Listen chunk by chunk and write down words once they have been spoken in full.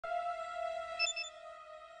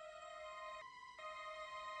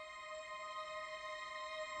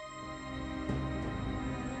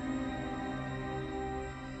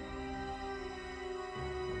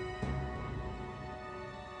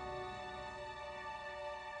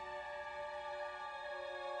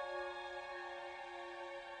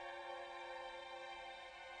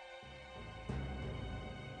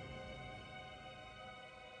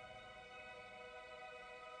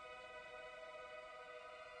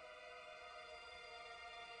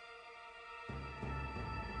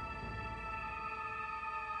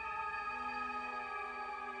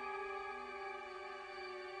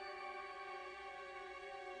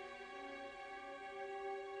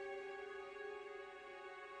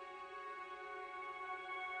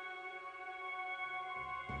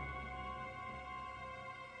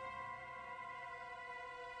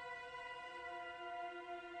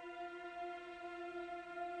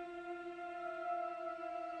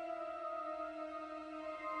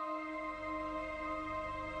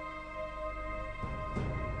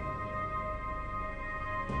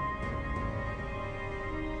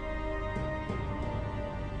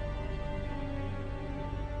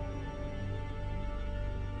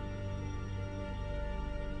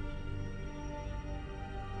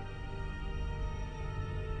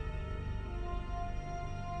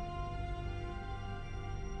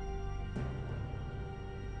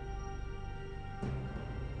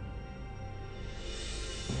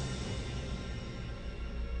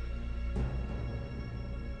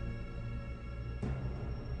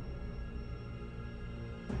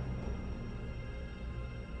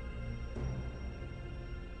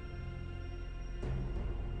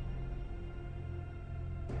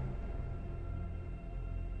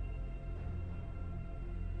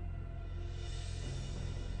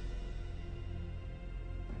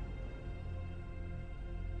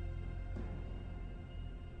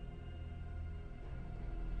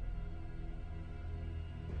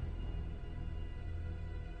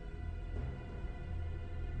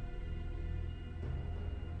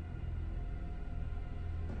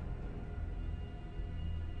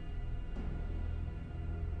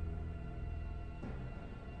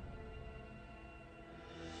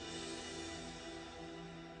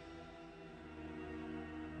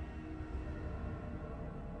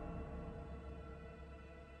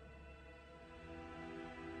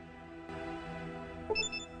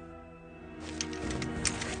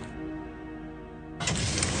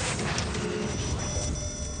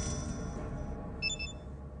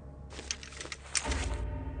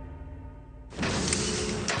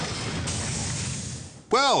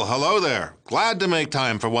Well, hello there. Glad to make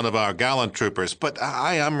time for one of our gallant troopers, but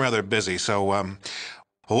I am rather busy, so,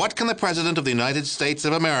 what can the President of the United States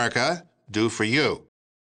of America do for you?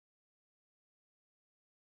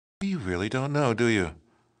 You really don't know, do you?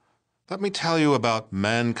 Let me tell you about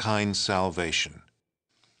mankind's salvation.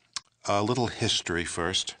 A little history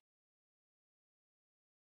first.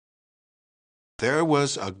 There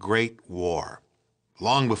was a great war,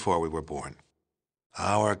 long before we were born.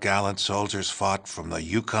 Our gallant soldiers fought from the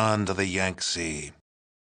Yukon to the Yangtze.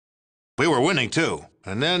 We were winning, too,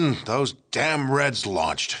 and then those damn Reds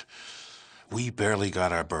launched. We barely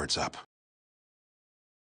got our birds up.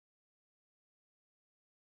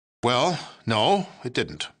 Well, no, it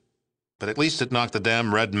didn't. But at least it knocked the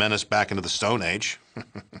damn Red Menace back into the Stone Age.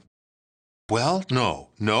 Well, no,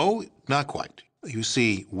 not quite. You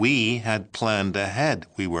see, we had planned ahead.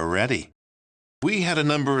 We were ready. We had a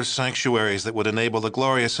number of sanctuaries that would enable the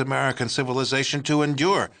glorious American civilization to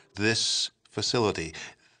endure. This facility,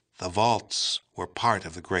 the vaults, were part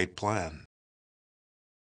of the great plan.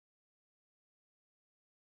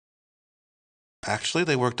 Actually,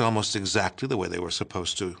 they worked almost exactly the way they were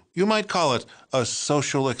supposed to. You might call it a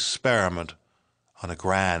social experiment on a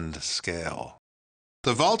grand scale.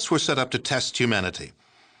 The vaults were set up to test humanity.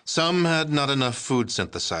 Some had not enough food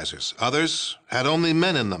synthesizers. Others had only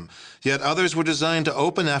men in them. Yet others were designed to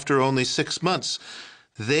open after only 6 months.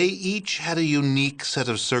 They each had a unique set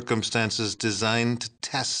of circumstances designed to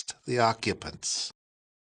test the occupants.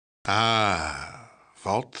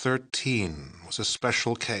 Vault 13 was a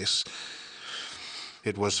special case.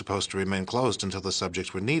 It was supposed to remain closed until the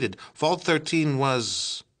subjects were needed. Vault 13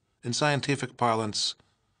 was, in scientific parlance,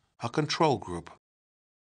 a control group.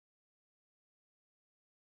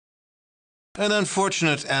 An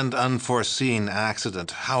unfortunate and unforeseen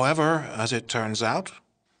accident. However, as it turns out,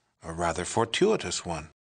 a rather fortuitous one.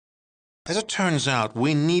 As it turns out,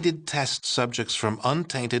 we needed test subjects from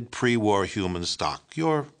untainted pre-war human stock,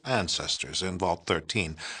 your ancestors in Vault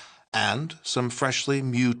 13, and some freshly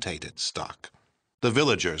mutated stock, the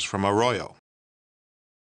villagers from Arroyo.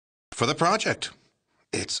 For the project,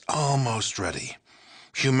 it's almost ready.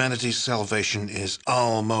 Humanity's salvation is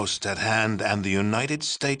almost at hand, and the United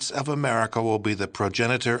States of America will be the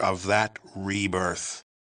progenitor of that rebirth.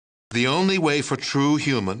 The only way for true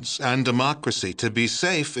humans and democracy to be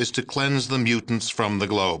safe is to cleanse the mutants from the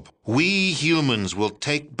globe. We humans will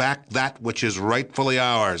take back that which is rightfully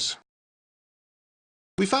ours.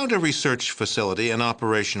 We found a research facility in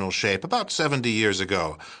operational shape about 70 years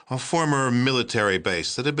ago, a former military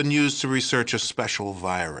base that had been used to research a special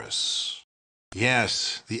virus.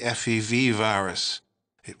 Yes, the FEV virus.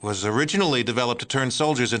 It was originally developed to turn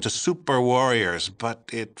soldiers into super warriors, but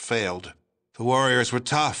it failed. The warriors were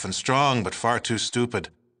tough and strong, but far too stupid.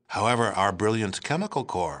 However, our brilliant chemical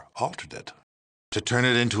corps altered it to turn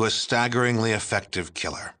it into a staggeringly effective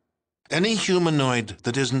killer. Any humanoid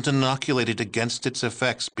that isn't inoculated against its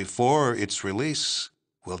effects before its release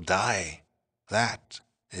will die. That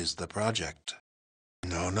is the project.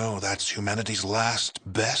 No, that's humanity's last,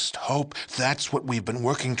 best hope. That's what we've been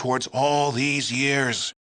working towards all these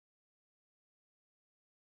years.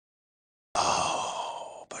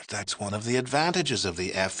 Oh, but that's one of the advantages of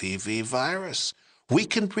the FEV virus. We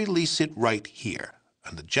can release it right here,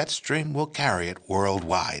 and the jet stream will carry it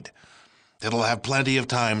worldwide. It'll have plenty of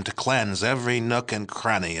time to cleanse every nook and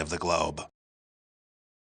cranny of the globe.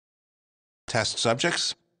 Test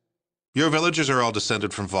subjects? Your villagers are all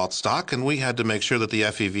descended from Vault stock, and we had to make sure that the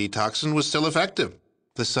FEV toxin was still effective.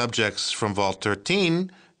 The subjects from Vault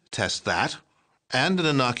 13 test that, and an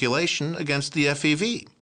inoculation against the FEV.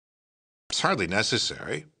 It's hardly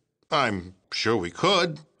necessary. I'm sure we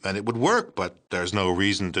could, and it would work, but there's no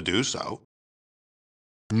reason to do so.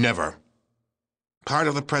 Never. Part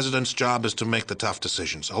of the President's job is to make the tough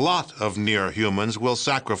decisions. A lot of near-humans will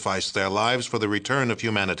sacrifice their lives for the return of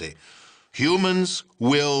humanity. Humans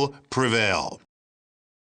will prevail.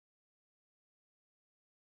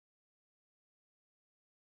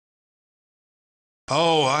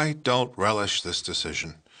 Oh, I don't relish this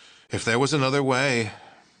decision. If there was another way,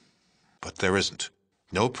 but there isn't.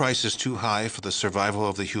 No price is too high for the survival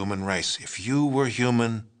of the human race. If you were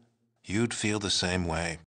human, you'd feel the same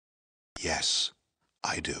way. Yes,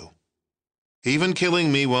 I do. Even killing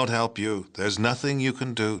me won't help you. There's nothing you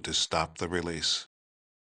can do to stop the release.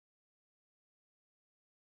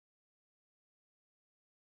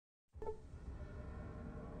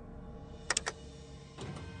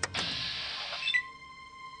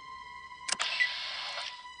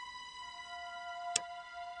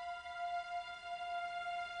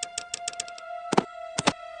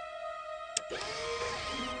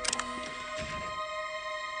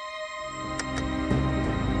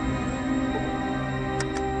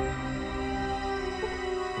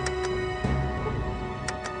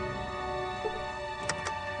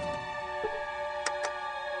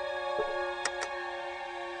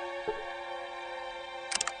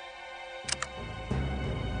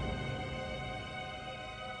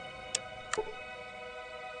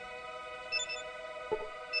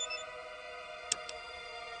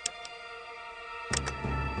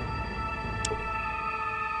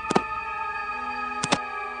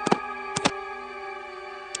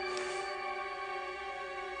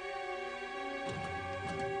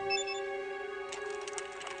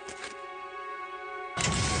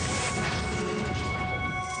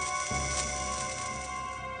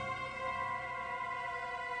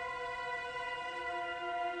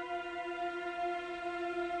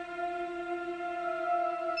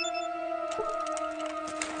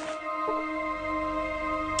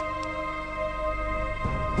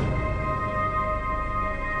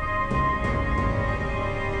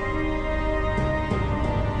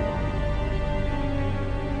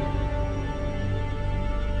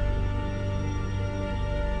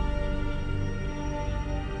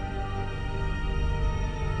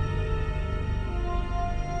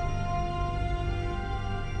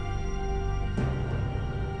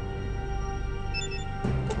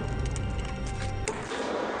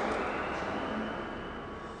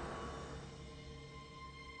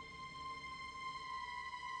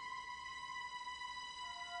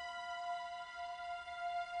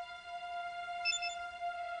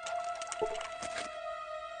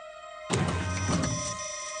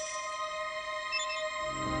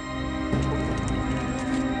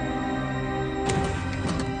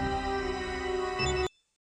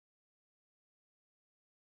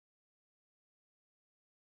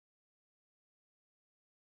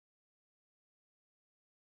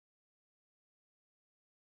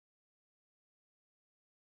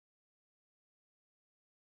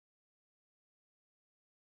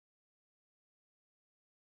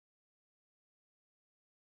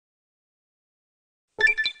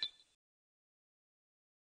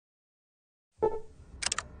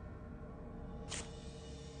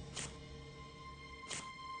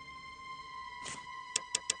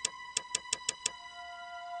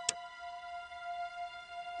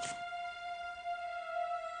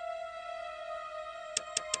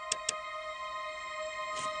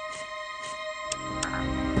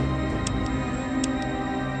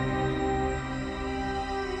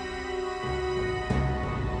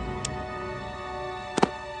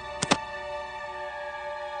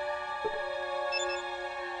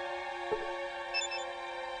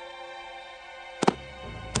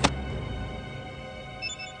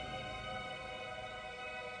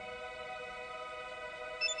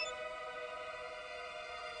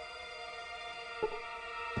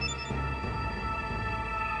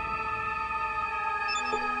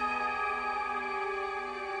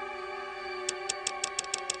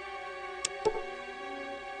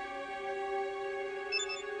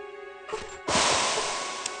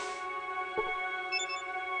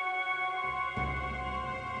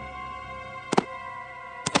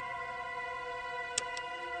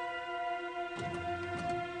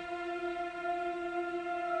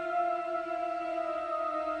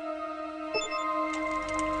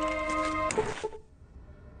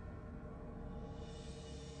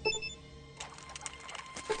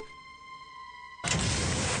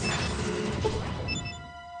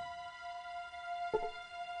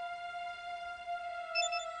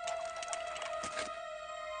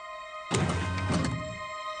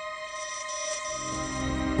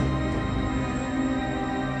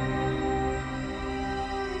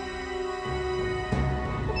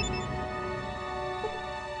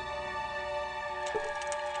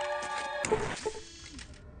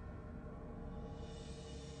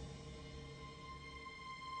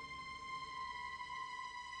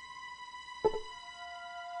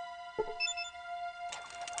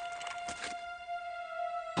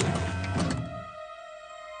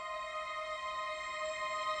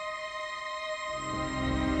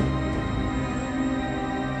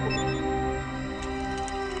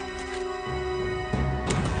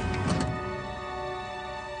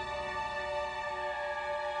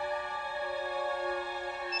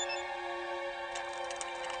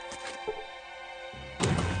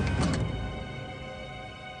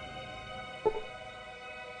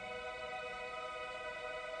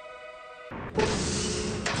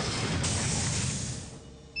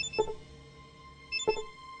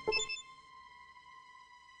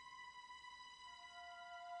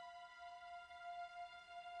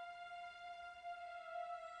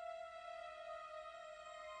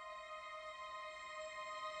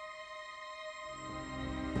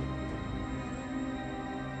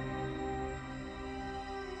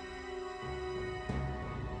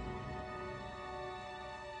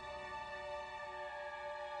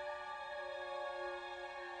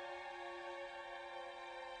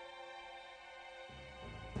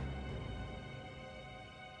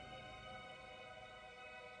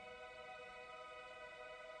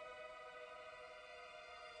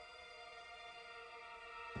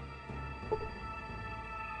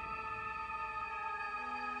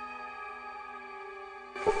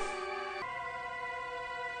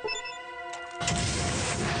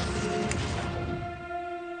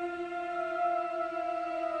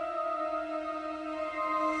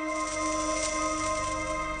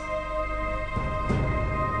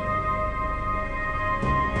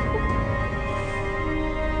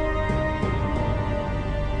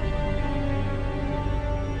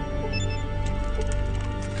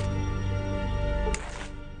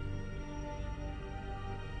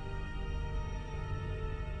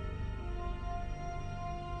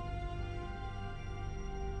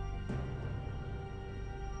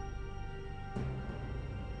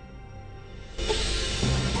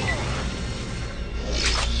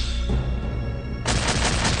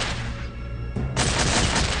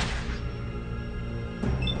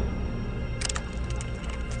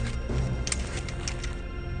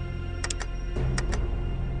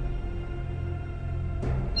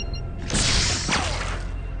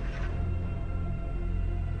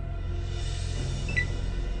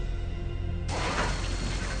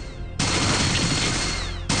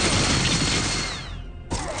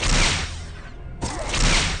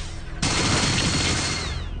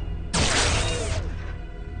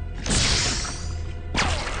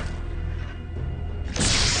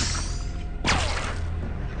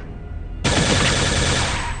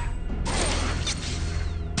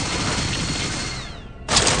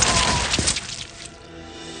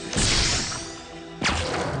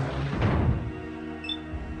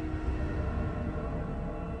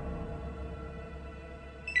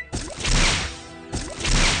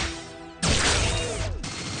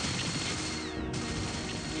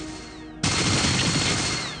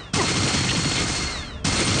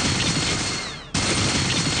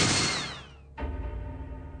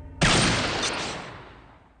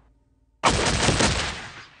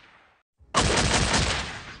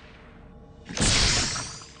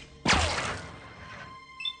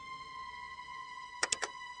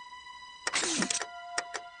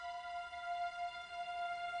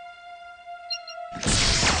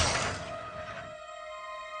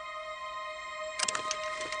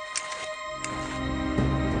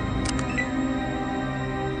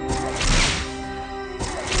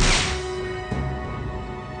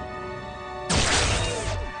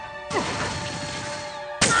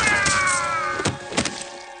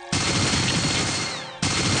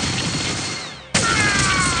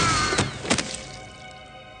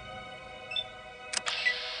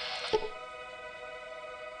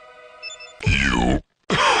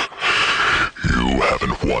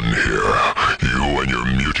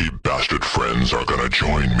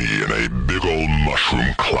 join me in a big ol'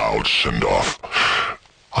 mushroom cloud send-off?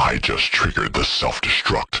 I just triggered the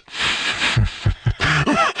self-destruct.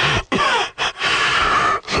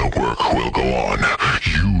 The work will go on.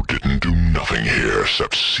 You didn't do nothing here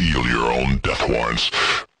except seal your own death warrants.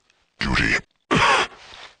 Duty.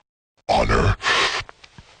 Honor.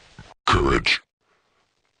 Courage.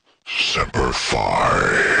 Semper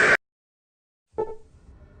Fi.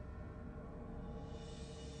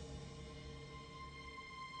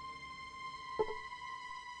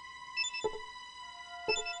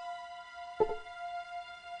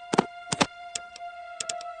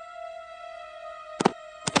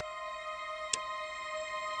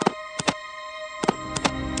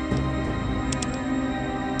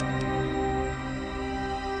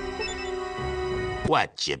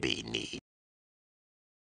 What you be need?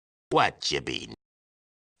 What you be?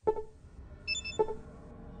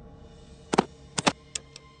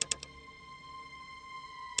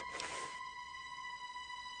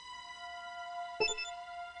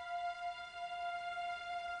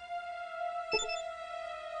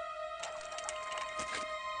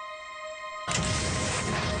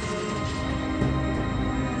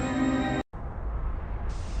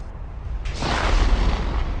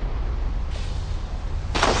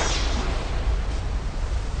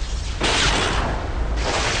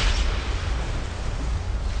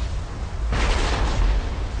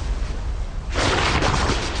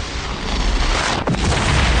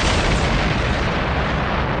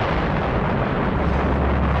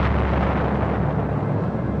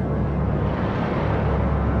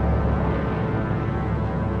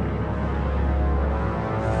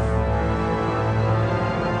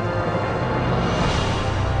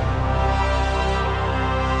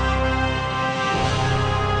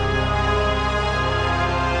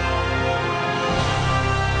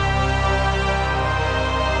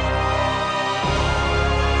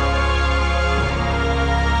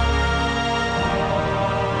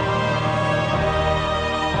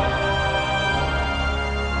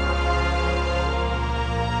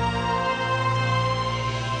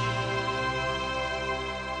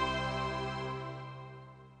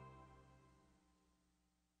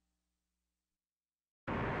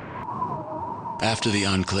 After the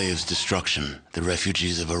Enclave's destruction, the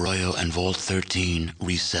refugees of Arroyo and Vault 13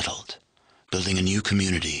 resettled, building a new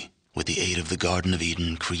community with the aid of the Garden of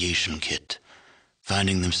Eden creation kit.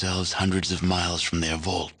 Finding themselves hundreds of miles from their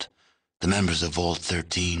vault, the members of Vault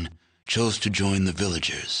 13 chose to join the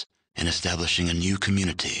villagers in establishing a new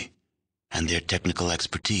community, and their technical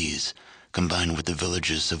expertise, combined with the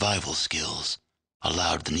villagers' survival skills,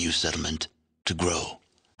 allowed the new settlement to grow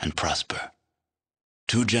and prosper.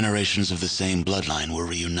 2 generations of the same bloodline were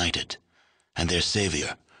reunited, and their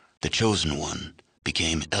savior, the Chosen One,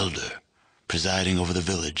 became elder, presiding over the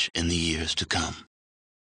village in the years to come.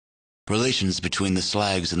 Relations between the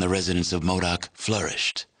Slags and the residents of Modoc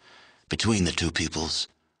flourished. Between the two peoples,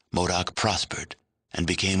 Modoc prospered and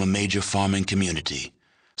became a major farming community,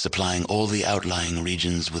 supplying all the outlying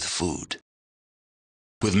regions with food.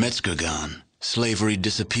 With Metzger gone, slavery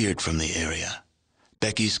disappeared from the area.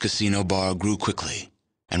 Becky's casino bar grew quickly,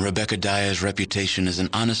 and Rebecca Dyer's reputation as an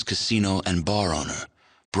honest casino and bar owner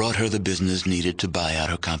brought her the business needed to buy out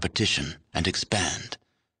her competition and expand.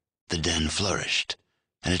 The den flourished,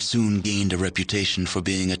 and it soon gained a reputation for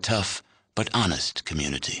being a tough but honest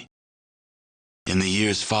community. In the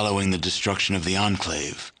years following the destruction of the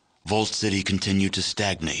Enclave, Vault City continued to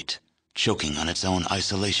stagnate, choking on its own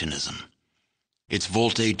isolationism. Its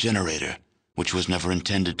Vault 8 generator, which was never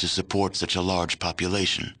intended to support such a large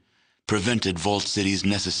population, prevented Vault City's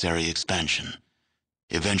necessary expansion.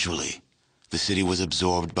 Eventually, the city was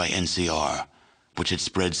absorbed by NCR, which had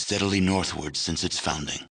spread steadily northward since its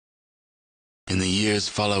founding. In the years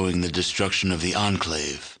following the destruction of the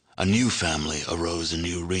Enclave, a new family arose in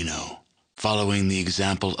New Reno, following the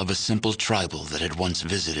example of a simple tribal that had once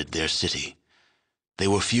visited their city. They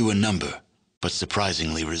were few in number, but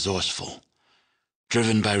surprisingly resourceful.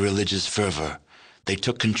 Driven by religious fervor, they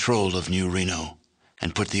took control of New Reno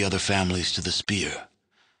and put the other families to the spear.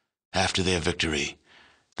 After their victory,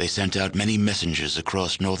 they sent out many messengers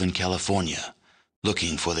across Northern California,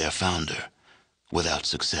 looking for their founder, without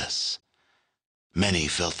success. Many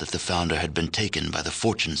felt that the founder had been taken by the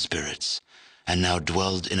fortune spirits and now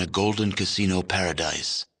dwelled in a golden casino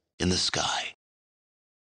paradise in the sky.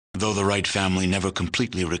 Though the Wright family never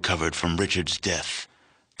completely recovered from Richard's death,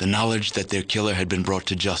 the knowledge that their killer had been brought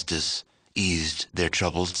to justice eased their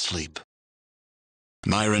troubled sleep.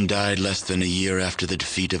 Myron died less than a year after the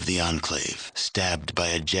defeat of the Enclave, stabbed by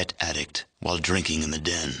a Jet addict while drinking in the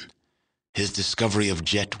den. His discovery of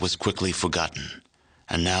Jet was quickly forgotten,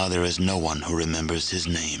 and now there is no one who remembers his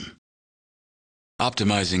name.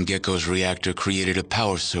 Optimizing Gecko's reactor created a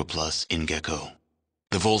power surplus in Gecko.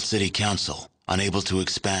 The Vault City Council, unable to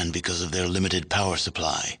expand because of their limited power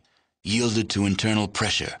supply, yielded to internal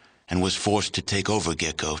pressure and was forced to take over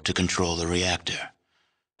Gecko to control the reactor.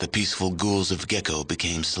 The peaceful ghouls of Gecko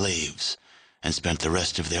became slaves and spent the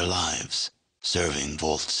rest of their lives serving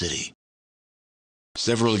Vault City.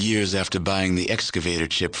 Several years after buying the excavator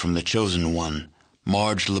chip from the Chosen One,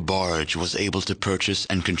 Marge LaBarge was able to purchase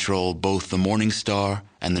and control both the Morning Star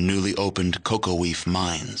and the newly opened Cocoa-Leaf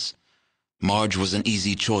mines. Marge was an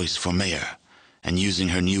easy choice for mayor, and using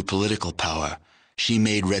her new political power, she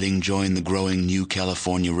made Redding join the growing New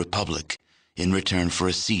California Republic in return for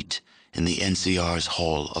a seat in the NCR's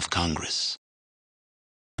Hall of Congress.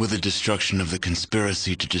 With the destruction of the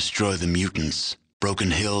conspiracy to destroy the mutants,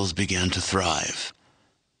 Broken Hills began to thrive.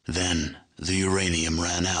 Then the uranium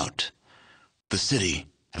ran out. The city,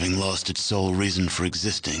 having lost its sole reason for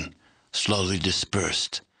existing, slowly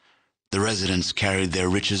dispersed. The residents carried their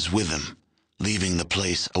riches with them, leaving the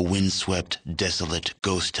place a windswept, desolate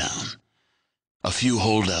ghost town. A few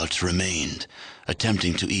holdouts remained,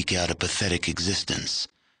 attempting to eke out a pathetic existence,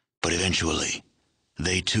 but eventually,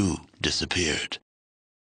 they too disappeared.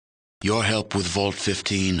 Your help with Vault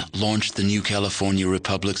 15 launched the New California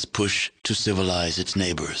Republic's push to civilize its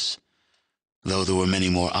neighbors. Though there were many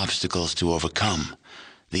more obstacles to overcome,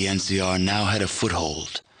 the NCR now had a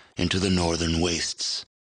foothold into the northern wastes.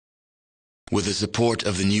 With the support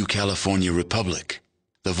of the New California Republic,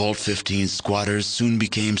 the Vault 15 squatters soon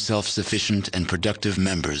became self-sufficient and productive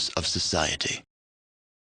members of society.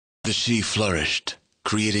 The She flourished,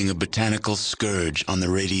 creating a botanical scourge on the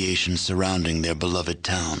radiation surrounding their beloved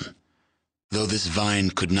town. Though this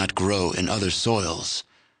vine could not grow in other soils,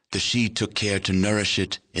 the She took care to nourish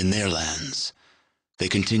it in their lands. They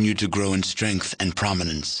continued to grow in strength and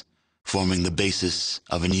prominence, forming the basis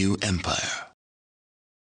of a new empire.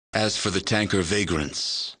 As for the tanker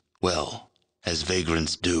vagrants, well, as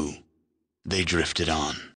vagrants do, they drifted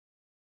on.